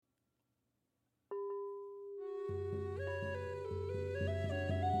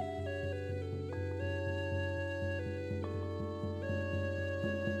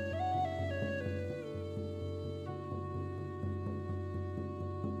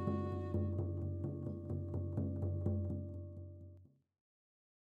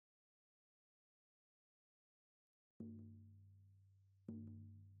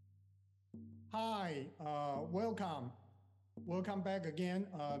Hi, welcome. Welcome back again.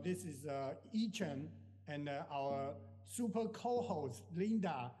 This is Yichen and our super co-host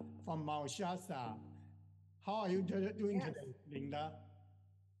Linda from Mt Shasta. How are you doing today, Yes. Linda?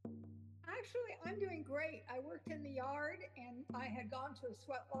 Actually, I'm doing great. I worked in the yard and I had gone to a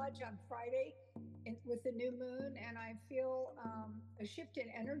sweat lodge on Friday with the new moon, and I feel a shift in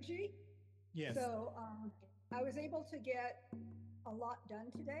energy. Yes. So I was able to get a lot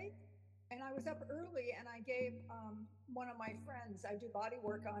done today. And I was up early and I gave one of my friends, I do body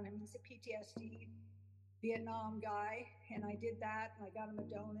work on him. He's a PTSD Vietnam guy. And I did that and I got him a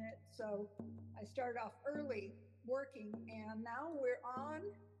donut. So I started off early working. And now we're on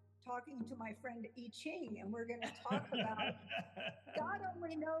talking to my friend I Ching. And we're going to talk about God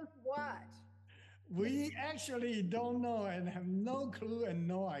only knows what. We actually don't know and have no clue and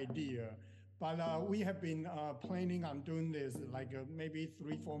no idea. But we have been planning on doing this like maybe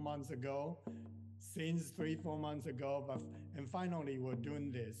 3, 4 months ago, since 3, 4 months ago. And finally, we're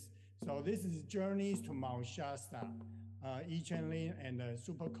doing this. So this is Journeys to Mount Shasta. Yi Chen Lin and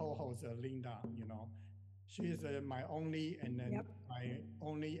super co-host Linda. She is my only and then Yep. my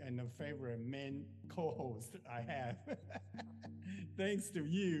only and favorite main co-host I have. Thanks to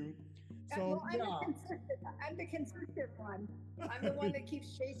you. So Well, yeah. I'm the consistent one. I'm the one that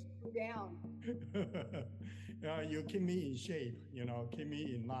keeps chasing you down. You keep me in shape, keep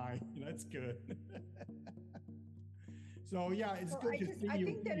me in line. That's good. So yeah, it's Well, good to see I you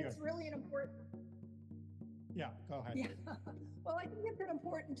think that here. it's really an important. Yeah, go ahead. Yeah. Well, I think it's an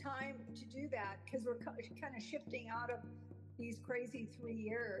important time to do that because we're kind of shifting out of these crazy 3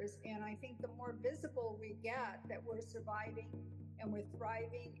 years. And I think the more visible we get that we're surviving and we're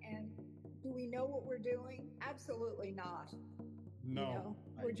thriving, and do we know what we're doing? Absolutely not. No,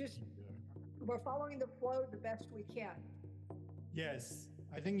 We're I just, either. we're following the flow the best we can. Yes,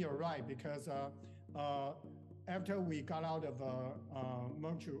 I think you're right because after we got out of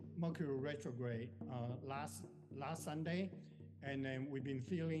Mercury retrograde last Sunday, and then we've been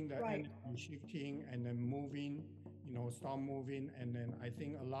feeling the Right. energy shifting and then moving, start moving, and then I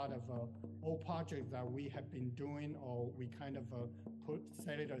think a lot of old projects that we have been doing or we kind of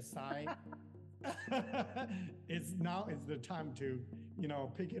set it aside. It's the time to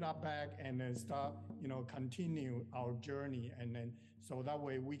pick it up back and then start continue our journey, and then so that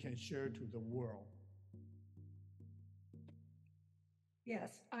way we can share to the world.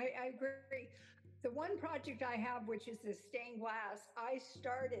 Yes, I agree. The one project I have, which is the stained glass, I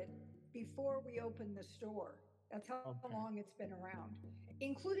started before we opened the store. That's how Okay. long it's been around,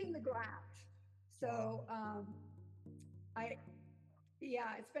 including the glass. So Wow. I,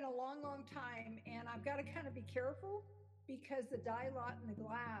 yeah, it's been a long, long time, and I've got to kind of be careful because the dye lot in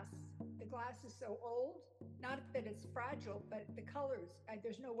the glass is so old. Not that it's fragile, but the colors,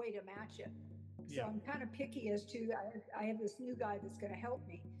 there's no way to match it. So Yeah. I'm kind of picky as to I have this new guy that's going to help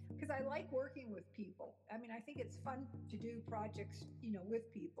me because I like working with people. I mean, I think it's fun to do projects,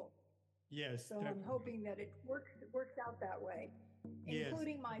 with people. Yes, So I'm definitely. hoping that it works out that way, Yes.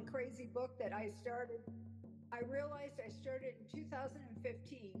 including my crazy book that I started. I realized I started in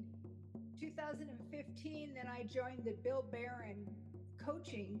 2015. 2015, then I joined the Bill Barron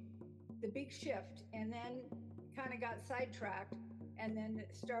coaching, the big shift, and then kind of got sidetracked and then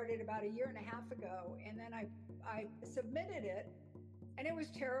started about a year and a half ago. And then I submitted it and it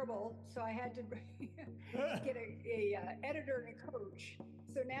was terrible. So I had to get a editor and a coach.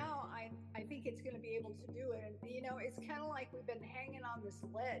 So now I think it's going to be able to do it. And, it's kind of like we've been hanging on this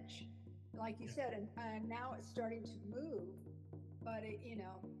ledge, like you said, and now it's starting to move. But,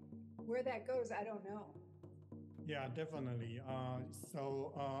 where that goes, I don't know. Yeah, definitely.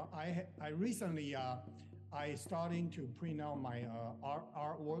 I recently I starting to print out my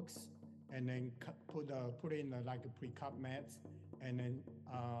artworks and then put in like a pre-cut mats, and then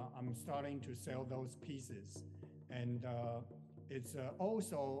I'm starting to sell those pieces, and it's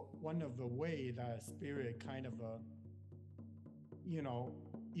also one of the way that spirit kind of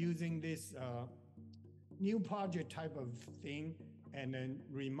using this new project type of thing, and then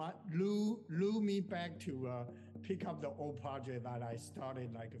lure me back to pick up the old project that I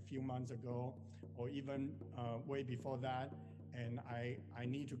started like a few months ago, or even way before that. And I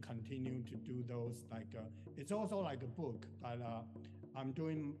need to continue to do those. Like it's also like a book, but I'm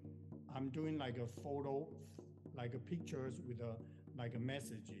doing like a photo, like a pictures with like a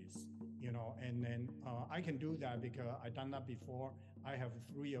messages, and then I can do that because I done that before. I have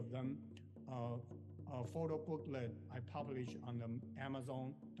 3 of them. A photo booklet I publish on the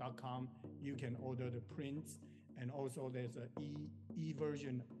Amazon.com. You can order the prints, and also there's a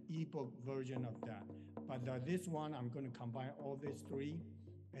ebook version of that. But this one I'm going to combine all these 3,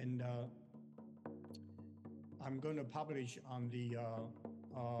 and I'm going to publish on the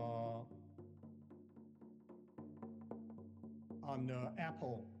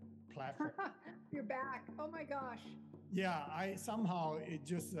Apple platform. You're back. Oh my gosh. Yeah, I somehow it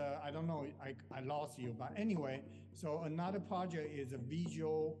just I don't know, I lost you, but anyway. So another project is a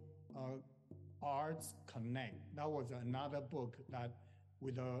visual arts connect. That was another book that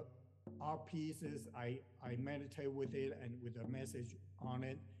with the art pieces, I meditate with it and with a message on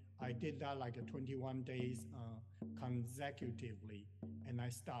it. I did that like a 21 days consecutively, and I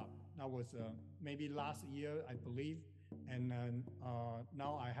stopped. That was maybe last year, I believe. And then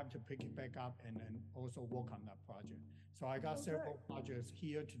now I have to pick it back up and then also work on that project. So I got several projects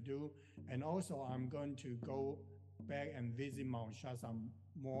here to do, and also I'm going to go back and visit Mount Shasta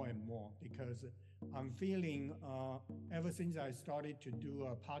more and more because I'm feeling ever since I started to do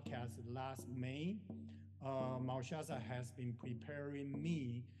a podcast last May, Mount Shasta has been preparing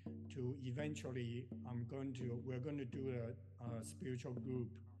me to eventually we're going to do a spiritual group,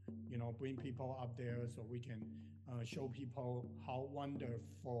 bring people up there so we can show people how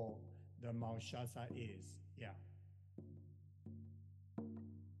wonderful the Mount Shasta is. Yeah.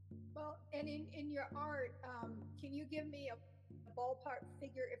 Well, and in your art, can you give me a ballpark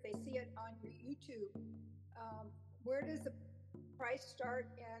figure if they see it on your YouTube? Where does the price start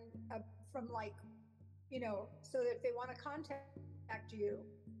and from like, so that if they want to contact you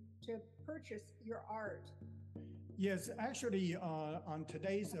to purchase your art? Yes, actually, on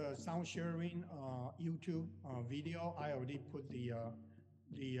today's sound sharing YouTube video, I already put the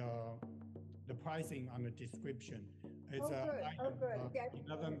pricing on the description. It's good.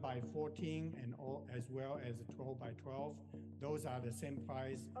 11 by 14 and all, as well as 12 by 12. Those are the same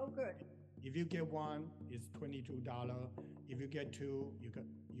price. Oh, good. If you get one, it's $22. If you get two,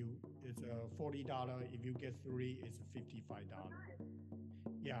 it's $40. If you get three, it's $55. Oh, nice.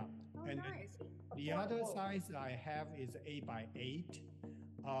 Yeah. Oh, and nice. The other size I have is 8 by 8.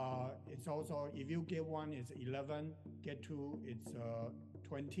 It's also, if you get one, it's 11. Get two, it's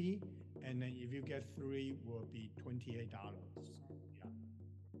 20. And then if you get three, will be $28. Yeah.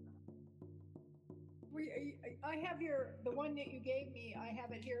 I have the one that you gave me. I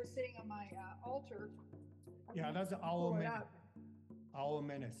have it here sitting on my altar. Yeah, that's our medicine. Our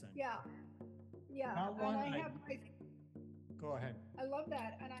medicine. Yeah. Yeah. That one, and I have go ahead. I love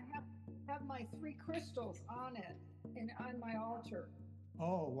that. And I have my 3 crystals on it and on my altar.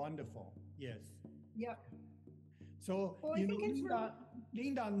 Oh, wonderful. Yes. Yep. So,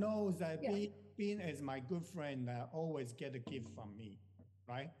 Linda knows that being as my good friend, always get a gift from me,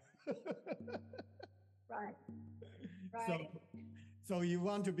 right? Right. Right. So you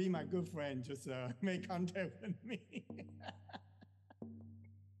want to be my good friend, just make contact with me.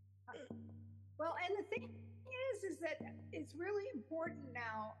 Well, and the thing is that it's really important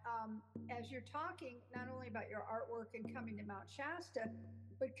now, as you're talking, not only about your artwork and coming to Mount Shasta,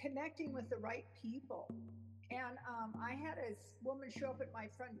 but connecting with the right people. And I had a woman show up at my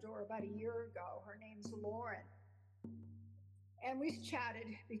front door about a year ago. Her name's Lauren. And we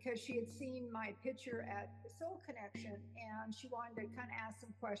chatted because she had seen my picture at the Soul Connection, and she wanted to kind of ask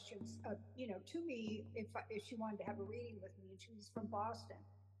some questions, to me if she wanted to have a reading with me. And she was from Boston.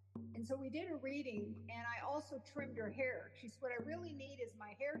 And so we did a reading, and I also trimmed her hair. She said, "What I really need is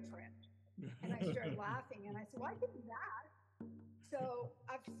my hair trimmed." And I started laughing, and I said, "Well, I can do that." So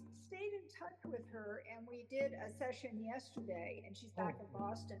I've stayed in touch with her, and we did a session yesterday, and she's back in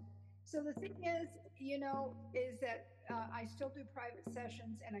Boston. So the thing is, is that I still do private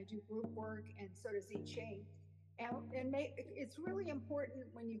sessions, and I do group work, and so does I Ching. And it's really important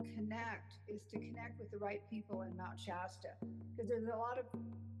when you connect is to connect with the right people in Mount Shasta, because there's a lot of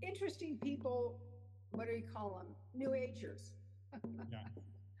interesting people. What do you call them? New Agers.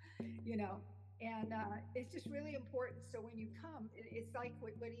 Yeah. And it's just really important. So when you come, it's like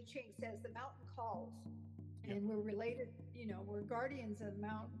what I Ching says, the mountain calls, and we're related, we're guardians of the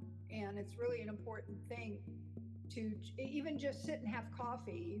mountain. And it's really an important thing to even just sit and have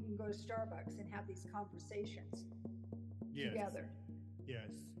coffee. You can go to Starbucks and have these conversations together. Yes.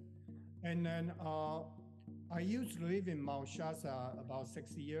 And then I used to live in Mount Shasta about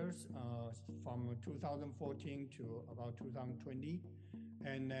 6 years, from 2014 to about 2020.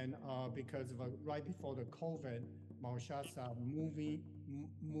 And then because of right before the COVID, Mount Shasta moved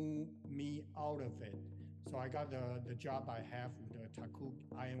me out of it. So I got the job I have with the Taku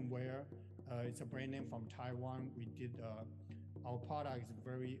Ironware. It's a brand name from Taiwan. We did our product is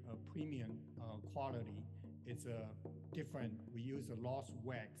very premium quality. It's different. We use a lost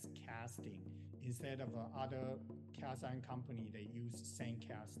wax casting instead of other cast iron company. They use sand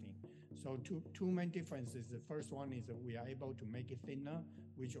casting. So two main differences. The first one is that we are able to make it thinner,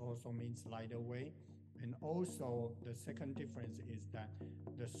 which also means lighter weight. And also the second difference is that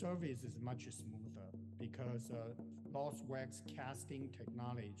the service is much smoother because lost wax casting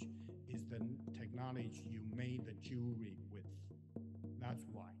technology is the technology you made the jewelry with. That's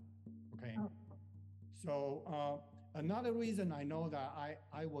why. Okay. Oh. So another reason I know that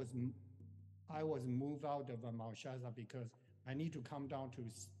I was moved out of Mount Shasta because I need to come down to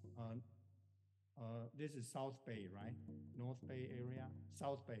this is South Bay, right? North Bay area,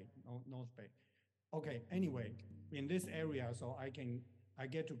 South Bay, no, North Bay. Okay. Anyway, in this area, so I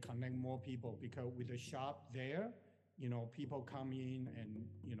get to connect more people because with the shop there, people come in and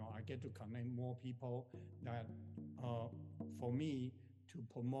I get to connect more people that for me to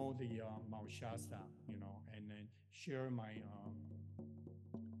promote the Mount Shasta, and then share my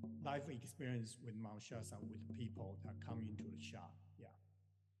life experience with Mount Shasta with people that come into the shop. Yeah.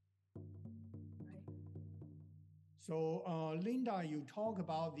 Right. So, Linda, you talk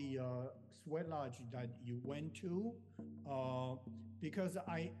about the sweat lodge that you went to, because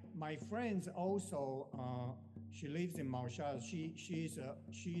my friends also, she lives in Mount Shasta.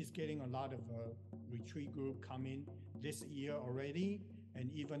 She's getting a lot of retreat group coming this year already, and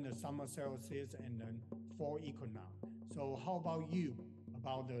even the summer solstice and then fall equinox. So, how about you?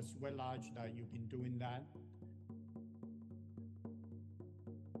 About the sweat lodge that you've been doing that?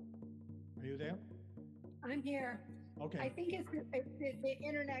 Are you there? I'm here. Okay. I think it's the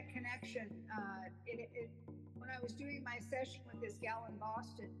internet connection. When I was doing my session with this gal in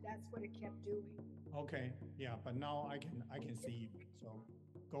Boston, that's what it kept doing. Okay, yeah, but now I can see you. So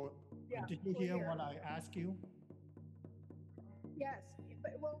go. Yeah, Did you hear what I asked you? Yes,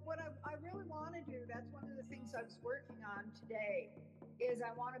 but well, what I really want to do, that's one of the things I was working on today, is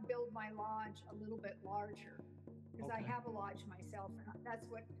I want to build my lodge a little bit larger because I Okay. have a lodge myself, and that's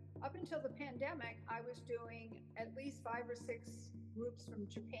what, up until the pandemic, I was doing at least 5 or 6 groups from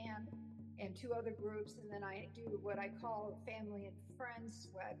Japan and 2 other groups, and then I do what I call family and friends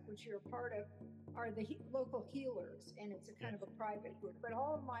sweat, which you're a part of, are the local healers, and it's a kind of a private group. But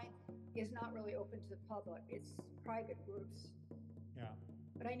all of mine is not really open to the public; it's private groups. Yeah.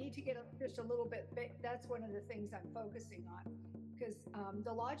 But I need to get just a little bit big. That's one of the things I'm focusing on, because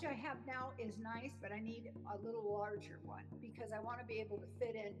the lodge I have now is nice, but I need a little larger one because I want to be able to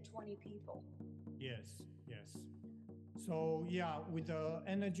fit in 20 people. Yes. Yes. So yeah, with the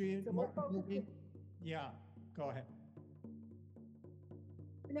energy So we're moving. focusing. Yeah. Go ahead.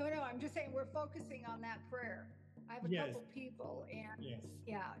 No, I'm just saying we're focusing on that prayer. I have a Yes. couple people, and Yes.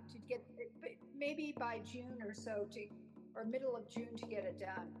 yeah, to get maybe by June or so or middle of June to get it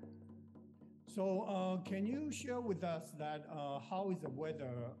done. So can you share with us that how is the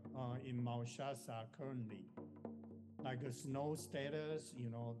weather in Mount Shasta currently? Like a snow status,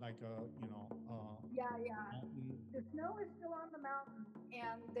 like a Yeah. mountain. The snow is still on the mountain,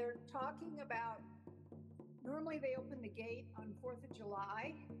 and they're talking about. Normally they open the gate on 4th of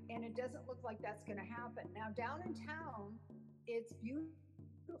July, and it doesn't look like that's going to happen. Now down in town, it's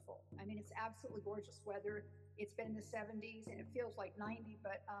beautiful. I mean, it's absolutely gorgeous weather. It's been in the 70s and it feels like 90,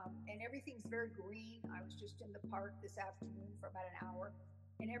 but and everything's very green. I was just in the park this afternoon for about an hour,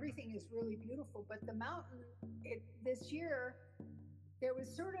 and everything is really beautiful. But the mountain, this year, there was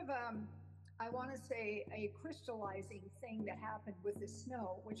sort of I want to say a crystallizing thing that happened with the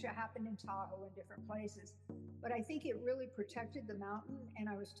snow, which happened in Tahoe and different places. But I think it really protected the mountain. And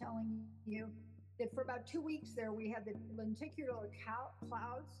I was telling you that for about 2 weeks there, we had the lenticular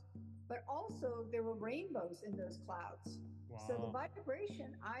clouds, but also there were rainbows in those clouds. Wow. So the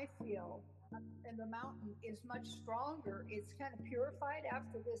vibration, I feel, in the mountain is much stronger. It's kind of purified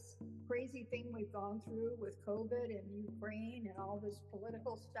after this crazy thing we've gone through with COVID and Ukraine and all this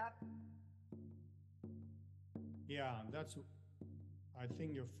political stuff. Yeah, I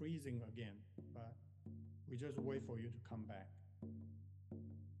think you're freezing again, but we just wait for you to come back.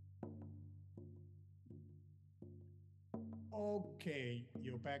 Okay,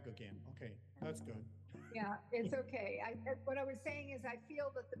 you're back again. Okay, that's good. Yeah, it's okay. What I was saying is I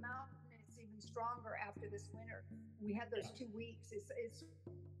feel that the mountain is even stronger after this winter. We had those 2 weeks. It's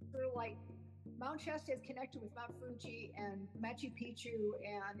sort of like Mount Shasta is connected with Mount Fuji and Machu Picchu,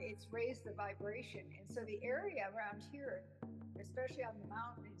 and it's raised the vibration. And so the area around here, especially on the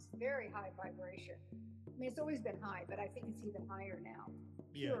mountain, is very high vibration. I mean, it's always been high, but I think it's even higher now.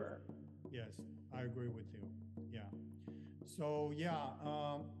 Pure. Yes, I agree with you. Yeah. So yeah,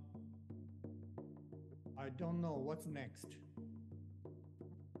 I don't know what's next.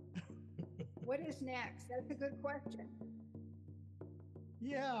 What is next? That's a good question.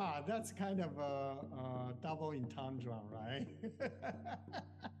 Yeah, that's kind of a double entendre, right?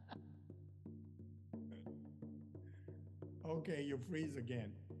 Okay, you freeze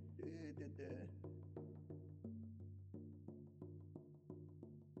again.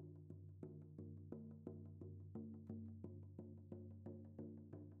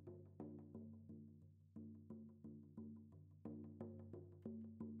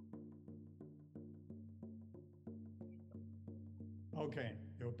 Okay,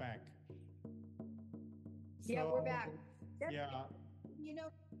 you're back. Yeah, we're back. So, That's, yeah, you know,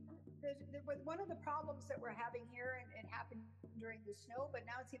 one of the problems that we're having here, and it happened during the snow, but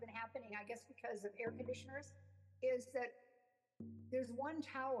now it's even happening, I guess, because of air conditioners, is that there's one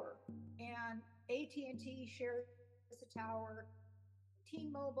tower, and AT&T shares a tower,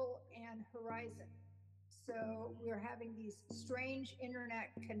 T-Mobile and Horizon. So we're having these strange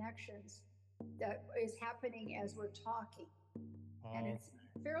internet connections that is happening as we're talking, and oh, it's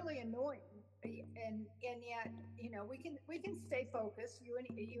fairly annoying. And yet, we can stay focused. You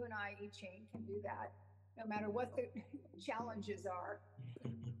and I, I Ching, can do that, no matter what the challenges are.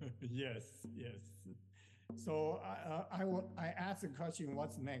 yes, yes. So I asked the question,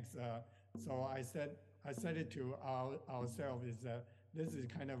 what's next? So I said it to ourselves is that this is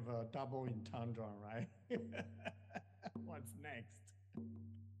kind of a double entendre, right? What's next?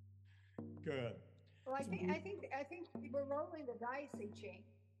 Good. Well, I So think I think I think we're rolling the dice, I Ching.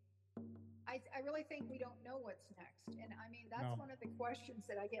 I really think we don't know what's next. And I mean, that's no, one of the questions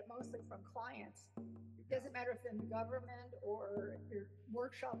that I get mostly from clients. It yeah, doesn't matter if they're in the government or they're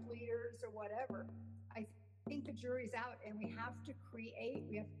workshop leaders or whatever. I think the jury's out, and we have to create,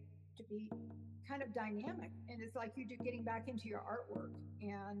 we have to be kind of dynamic. And it's like you do getting back into your artwork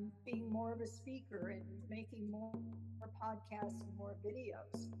and being more of a speaker and making more podcasts and more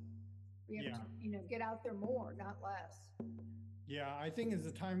videos. We have yeah, to, get out there more, not less. yeah. I think it's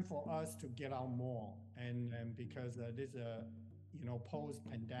a time for us to get out more, and because this post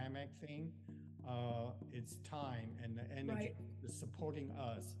pandemic thing, it's time and the energy Right. is supporting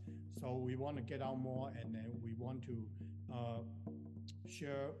us. So we want to get out more, and then we want to uh,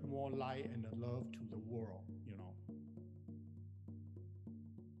 share more light and love to the world.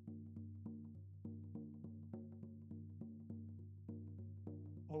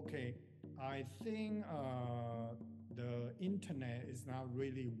 Okay, I think the internet is not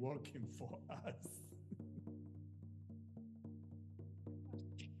really working for us.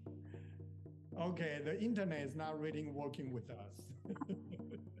 Okay, the internet is not really working with us.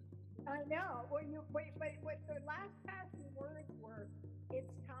 I know. Well, but what the last passing words were,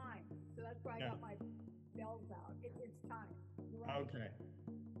 it's time. So that's why I Yeah. got my bells out. It's time. You're right. Okay.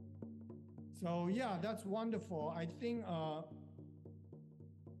 So yeah, that's wonderful. I think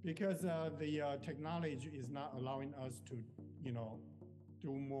because the technology is not allowing us to, you know,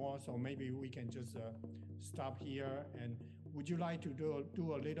 do more. So maybe we can just stop here. And would you like to do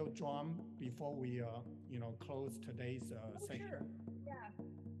a little drum before we, close today's Oh, sure. session? Yeah.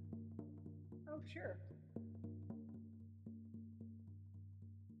 Oh, sure.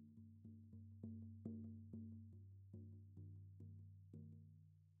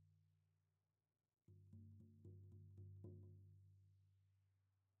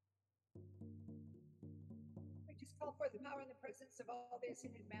 We just call forth the power and the presence of all the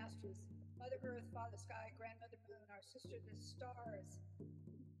ascended masters, Mother Earth, Father Sky, Grandmother Moon, our sister the stars,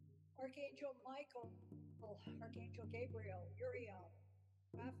 Archangel Michael, Archangel Gabriel, Uriel,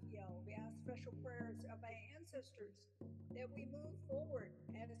 Raphael. We ask special prayers of my ancestors that we move forward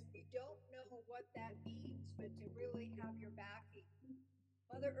as we don't know what that means, but to really have your backing.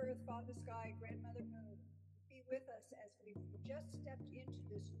 Mother Earth, Father Sky, Grandmother Moon, be with us as we've just stepped into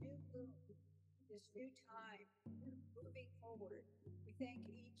this new moon, this new time, moving forward. We thank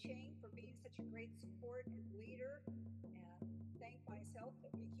I Ching for being such a great support and leader, and thank myself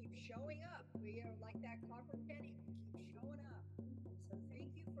that we keep showing up. We are like that copper penny, we keep showing up. So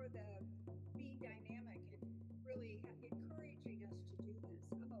thank you for the being dynamic and really encouraging us to do this.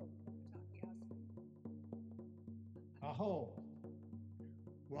 Oh, yes. Aho.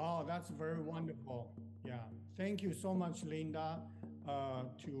 Wow, that's very wonderful. Yeah. Thank you so much, Linda,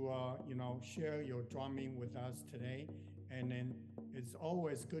 to share your drumming with us today. And then it's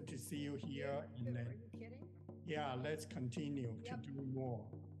always good to see you here. And then Are you kidding? yeah, let's continue to Yep. do more.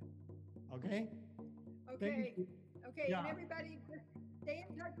 Okay. Thank Okay. you. Okay. And Yeah. everybody, just stay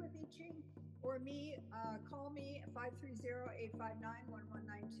in touch with I Ching or me. Call me at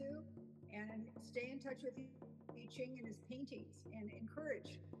 530-859-1192 and stay in touch with I Ching and his paintings and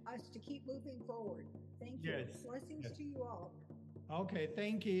encourage us to keep moving forward. Thank you. Yes. Blessings Yes. to you all. Okay.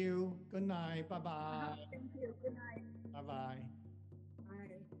 Thank you. Good night. Bye bye. Thank you. Good night. Bye bye.